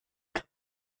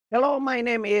Hello, my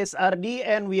name is Ardi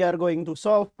and we are going to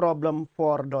solve problem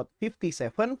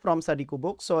 4.57 from Sadiku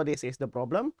book. So this is the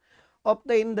problem.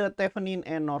 Obtain the Thevenin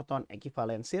and Norton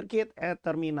equivalent circuit at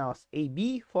terminals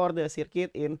AB for the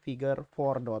circuit in figure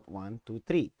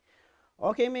 4.123.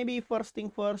 Okay, maybe first thing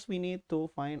first, we need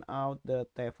to find out the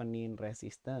Thevenin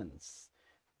resistance,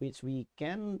 which we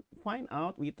can find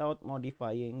out without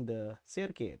modifying the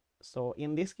circuit. So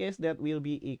in this case, that will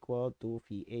be equal to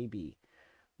VAB.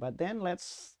 But then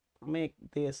let's make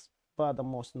this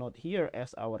bottommost node here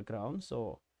as our ground.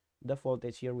 So the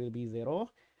voltage here will be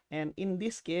 0. And in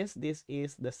this case, this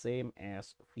is the same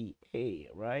as VA,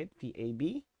 right?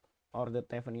 VAB, or the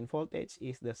Thevenin voltage,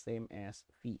 is the same as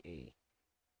VA.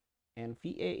 And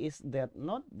VA is that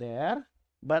node there,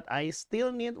 but I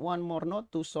still need one more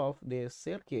node to solve this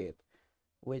circuit,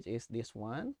 which is this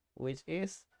one, which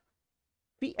is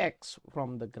Vx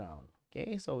from the ground.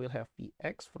 Okay, so we'll have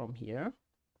Vx from here.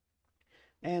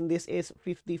 And this is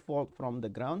 50 volt from the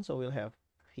ground, so we'll have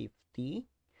 50.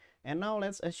 And now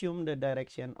let's assume the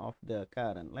direction of the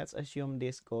current. Let's assume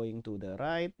this going to the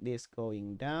right, this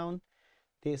going down,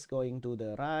 this going to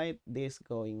the right, this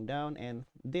going down, and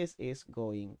this is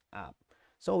going up.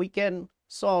 So we can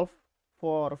solve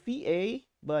for VA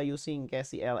by using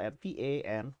KCL at VA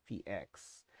and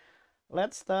Vx.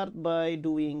 Let's start by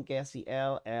doing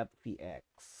KCL at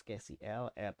Vx. KCL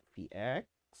at Vx.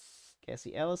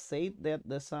 KCL said that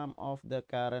the sum of the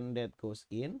current that goes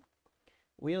in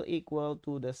will equal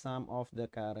to the sum of the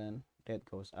current that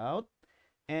goes out.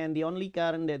 And the only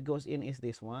current that goes in is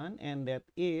this one, and that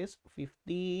is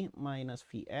 50 minus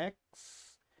Vx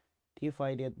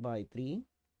divided by 3.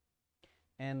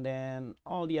 And then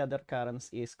all the other currents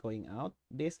is going out.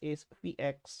 This is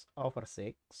Vx over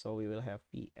 6, so we will have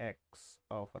Vx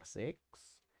over 6.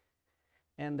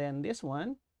 And then this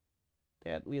one,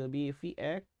 that will be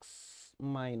Vx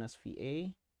minus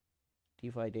VA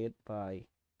divided by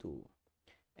 2.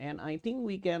 And I think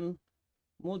we can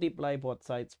multiply both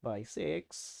sides by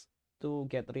 6 to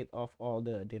get rid of all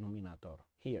the denominator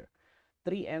here.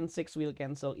 3 and 6 will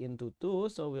cancel into 2,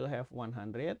 so we'll have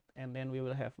 100, and then we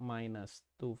will have minus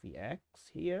 2Vx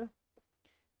here.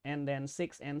 And then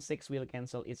 6 and 6 will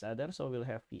cancel each other, so we'll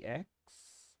have Vx.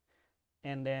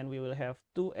 And then we will have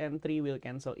 2 and 3 will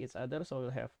cancel each other, so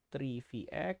we'll have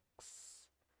 3Vx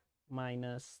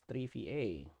minus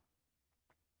 3VA.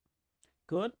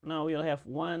 Good. Now we'll have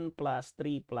 1 plus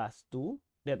 3 plus 2.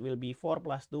 That will be 4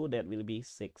 plus 2. That will be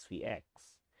 6Vx.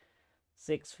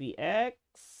 6Vx.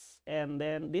 And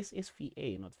then this is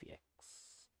VA, not Vx.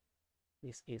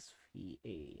 This is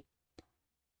VA.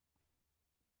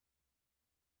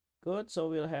 Good. So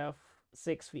we'll have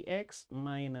 6Vx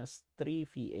minus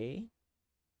 3VA.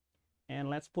 And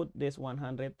let's put this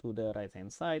 100 to the right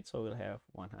hand side. So we'll have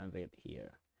 100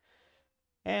 here.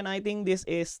 And I think this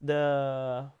is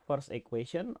the first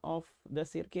equation of the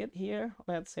circuit here.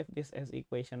 Let's save this as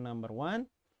equation number 1.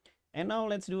 And now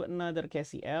let's do another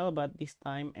KCL, but this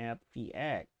time at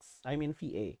VA.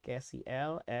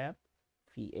 KCL at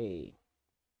VA.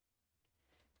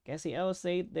 KCL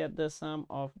said that the sum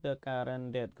of the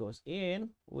current that goes in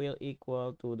will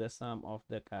equal to the sum of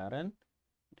the current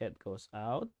that goes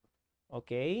out.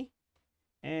 Okay.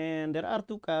 And there are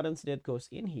two currents that goes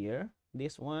in here.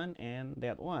 This one and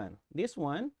that one. This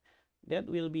one, that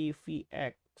will be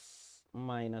Vx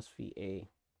minus VA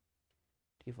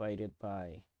divided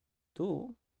by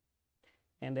 2.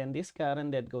 And then this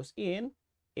current that goes in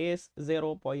is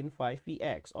 0.5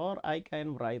 Vx, or I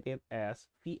can write it as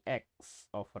Vx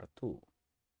over 2.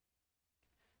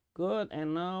 Good.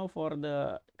 And now for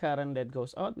the current that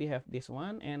goes out, we have this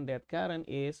one, and that current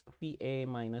is VA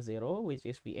minus 0, which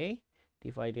is VA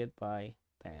divided by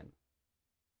 10.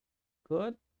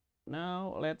 Good.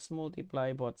 Now let's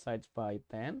multiply both sides by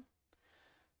 10.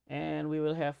 And we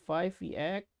will have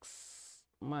 5Vx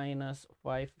minus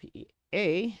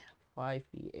 5VA,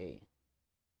 5VA.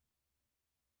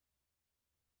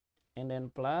 And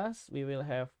then plus, we will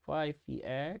have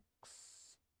 5Vx,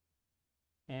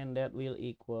 and that will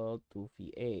equal to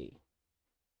VA.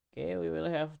 Okay, we will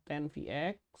have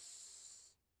 10Vx,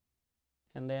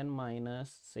 and then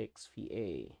minus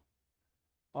 6VA.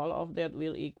 All of that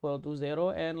will equal to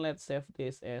 0, and let's save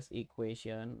this as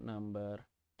equation number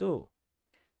 2.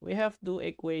 We have two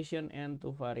equations and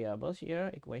two variables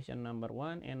here, equation number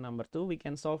 1 and number 2. We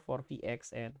can solve for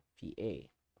Vx and VA.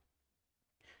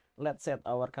 Let's set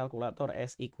our calculator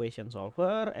as equation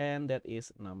solver, and that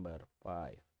is number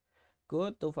 5.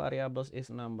 Good, two variables is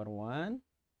number 1.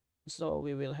 So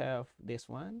we will have this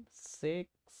one, 6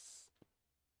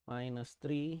 minus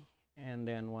 3, and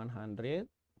then 100.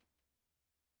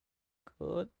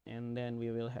 Good. And then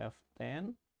we will have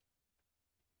 10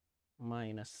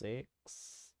 minus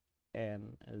 6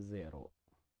 and 0.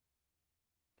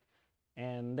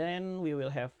 And then we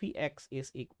will have Vx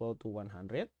is equal to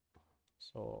 100.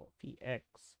 So Vx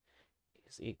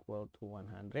is equal to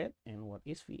 100. And what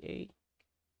is Va?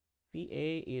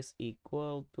 Va is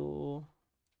equal to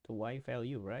the y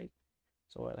value, right?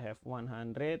 So I'll have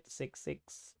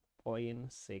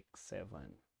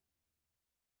 166.67.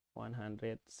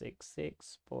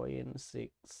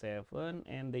 166.67,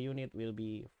 and the unit will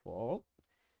be volt.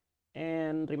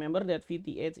 And remember that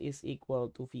VTH is equal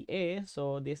to VA,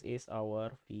 so this is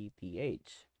our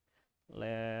VTH.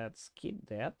 Let's keep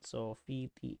that. So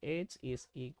VTH is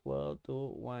equal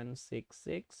to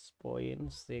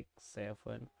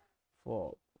 166.67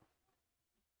 volt.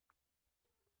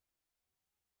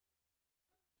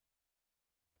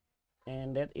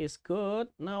 And that is good.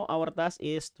 Now our task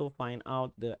is to find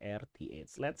out the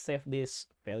RTH. Let's save this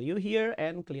value here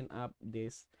and clean up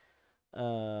this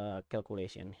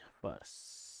calculation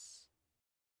first.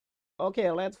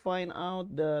 Okay, let's find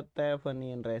out the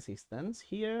Thevenin resistance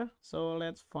here. So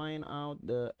let's find out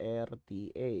the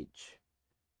RTH.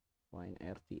 Find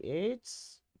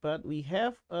RTH, but we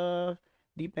have a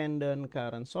dependent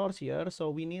current source here, so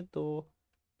we need to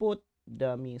put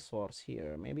dummy source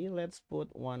here. Maybe let's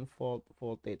put 1 volt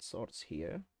voltage source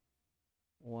here.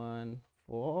 1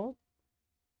 volt,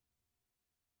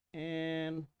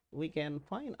 and we can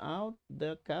find out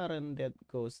the current that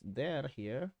goes there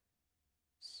here.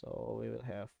 So we will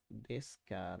have this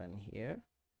current here.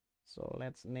 So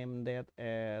let's name that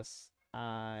as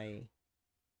I1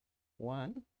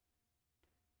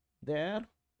 there,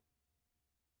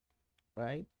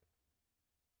 right?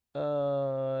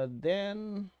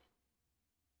 Then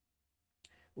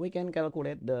we can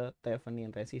calculate the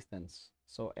Thevenin resistance.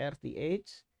 So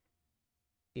RTH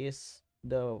is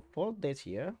the voltage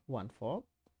here, 1 volt,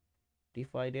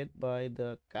 divided by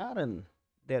the current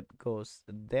that goes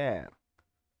there.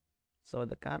 So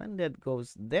the current that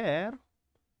goes there,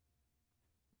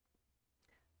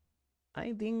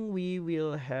 I think we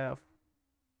will have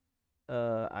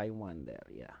I1 there,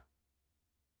 yeah.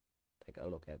 Take a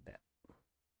look at that.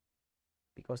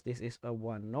 Because this is a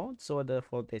one node, so the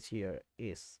voltage here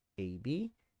is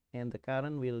AB, and the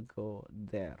current will go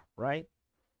there, right?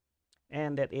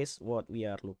 And that is what we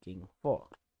are looking for.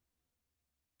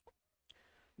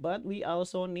 But we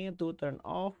also need to turn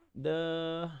off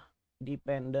the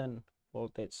dependent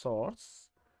voltage source,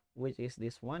 which is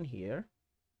this one here.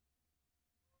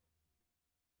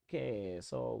 Okay,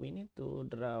 so we need to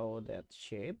draw that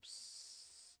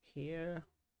shapes here.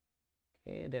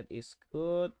 Okay, that is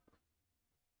good.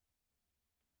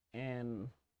 And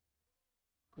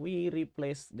we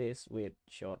replace this with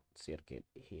short circuit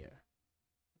here.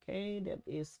 Okay, that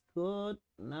is good.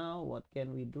 Now what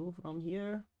can we do from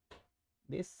here?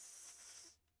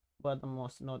 This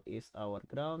bottommost node is our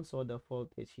ground, so the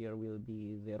voltage here will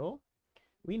be 0.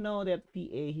 We know that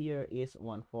VA here is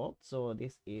 1 volt, so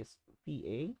this is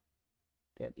VA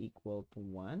that equal to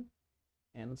 1.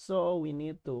 And so we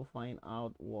need to find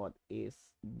out what is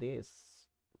this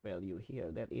value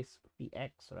here. That is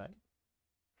Vx, right?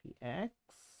 Vx.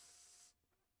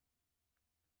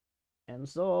 And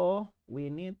so we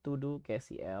need to do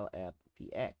KCL at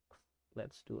Vx.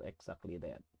 Let's do exactly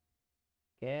that.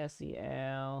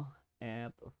 KCL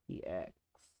at Vx.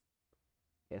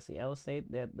 KCL said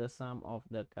that the sum of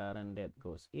the current that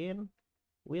goes in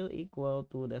will equal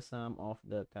to the sum of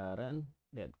the current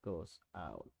that goes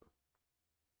out.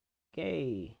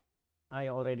 Okay, I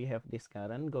already have this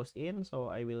current goes in, so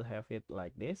I will have it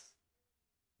like this.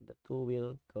 The two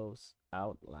will goes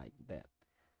out like that.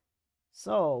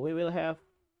 So we will have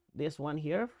this one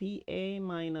here, VA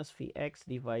minus Vx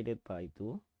divided by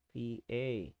 2.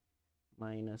 VA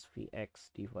minus Vx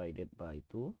divided by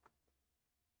 2.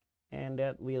 And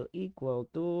that will equal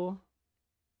to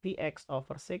Vx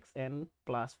over 6 and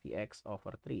plus Vx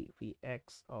over 3.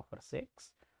 Vx over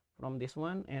 6 from this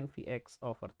one and Vx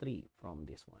over 3 from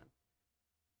this one.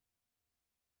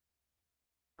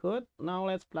 Good. Now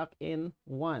let's plug in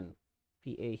 1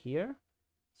 VA here.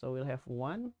 So we'll have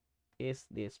 1 is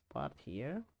this part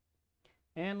here.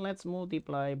 And let's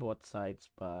multiply both sides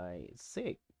by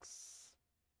 6.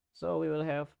 So we will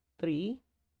have 3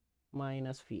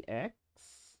 minus Vx.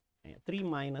 3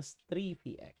 minus 3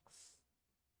 Vx.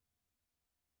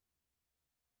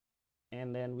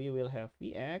 And then we will have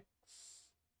Vx.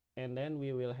 And then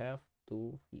we will have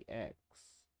 2 Vx.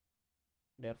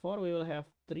 Therefore, we will have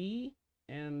 3.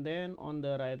 And then on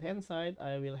the right hand side,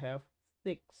 I will have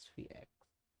 6 Vx.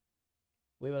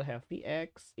 We will have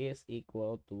Vx is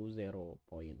equal to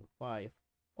 0.5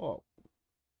 volt.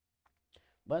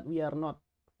 But we are not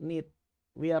need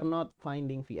we are not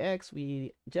finding Vx,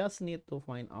 we just need to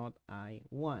find out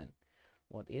I1.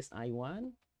 What is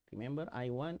I1? Remember,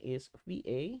 I1 is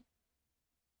VA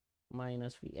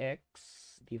minus Vx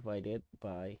divided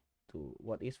by 2.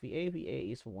 What is VA?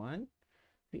 VA is 1.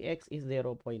 Vx is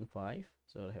 0 0.5.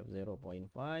 So I'll have 0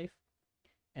 0.5.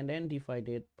 And then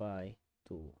divided by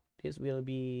 2. This will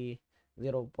be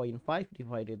 0 0.5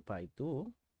 divided by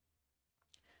 2.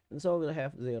 And so we'll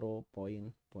have 0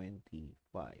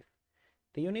 0.25.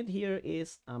 The unit here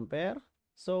is ampere.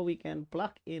 So we can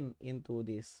plug in into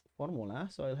this formula.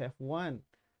 So I'll have 1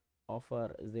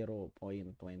 over 0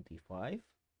 0.25.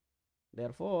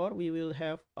 Therefore, we will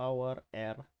have our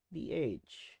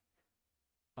RTH.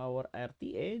 Our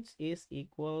RTH is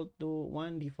equal to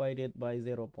 1 divided by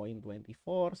 0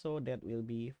 0.24. So that will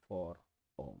be 4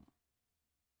 ohm.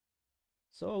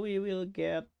 So we will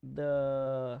get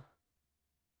the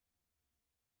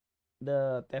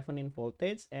Thevenin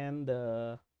voltage and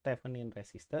the Thevenin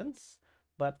resistance.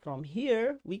 But from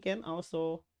here, we can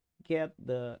also get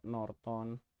the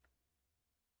Norton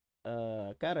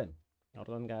current.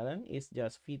 Norton current is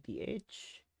just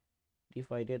VTH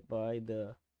divided by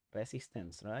the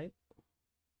resistance, right?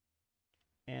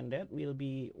 And that will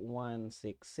be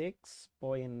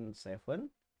 166.7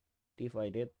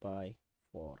 divided by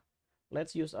 4.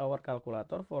 Let's use our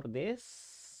calculator for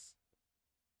this.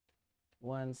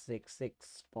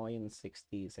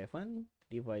 166.67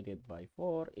 divided by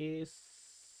 4 is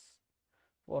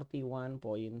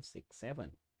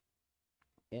 41.67.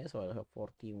 Yeah, so I'll have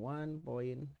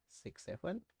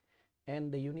 41.67.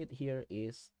 And the unit here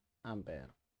is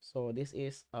ampere. So this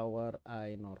is our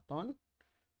I Norton,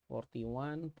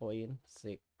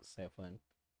 41.67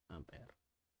 ampere.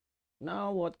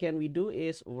 Now what can we do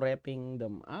is wrapping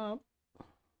them up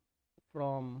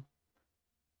from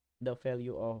the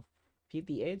value of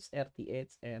VTH,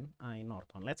 RTH, and I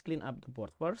Norton. Let's clean up the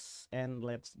board first and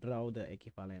let's draw the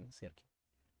equivalent circuit.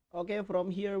 Okay,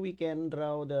 from here we can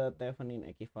draw the Thevenin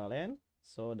equivalent.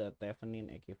 So the Thevenin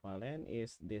equivalent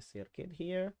is this circuit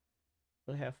here.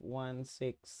 We'll have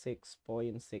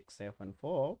 166.67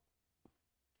 volt.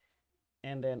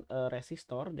 And then a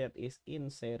resistor that is in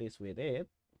series with it.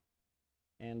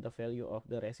 And the value of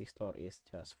the resistor is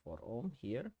just 4 ohm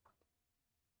here.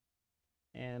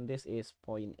 And this is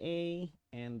point A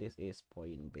and this is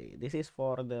point B. This is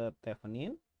for the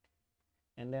Thevenin.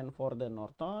 And then for the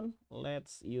Norton,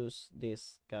 let's use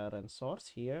this current source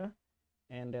here.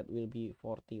 And that will be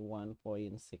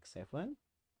 41.67.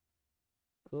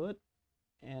 Good.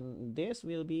 And this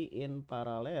will be in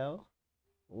parallel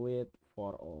with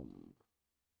 4 ohm.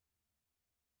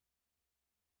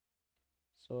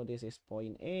 So this is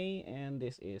point A and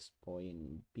this is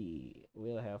point B.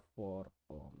 We'll have 4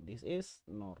 ohm. This is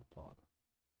Norton.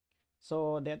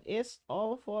 So that is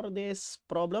all for this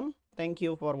problem. Thank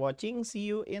you for watching. See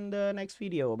you in the next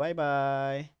video. Bye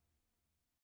bye.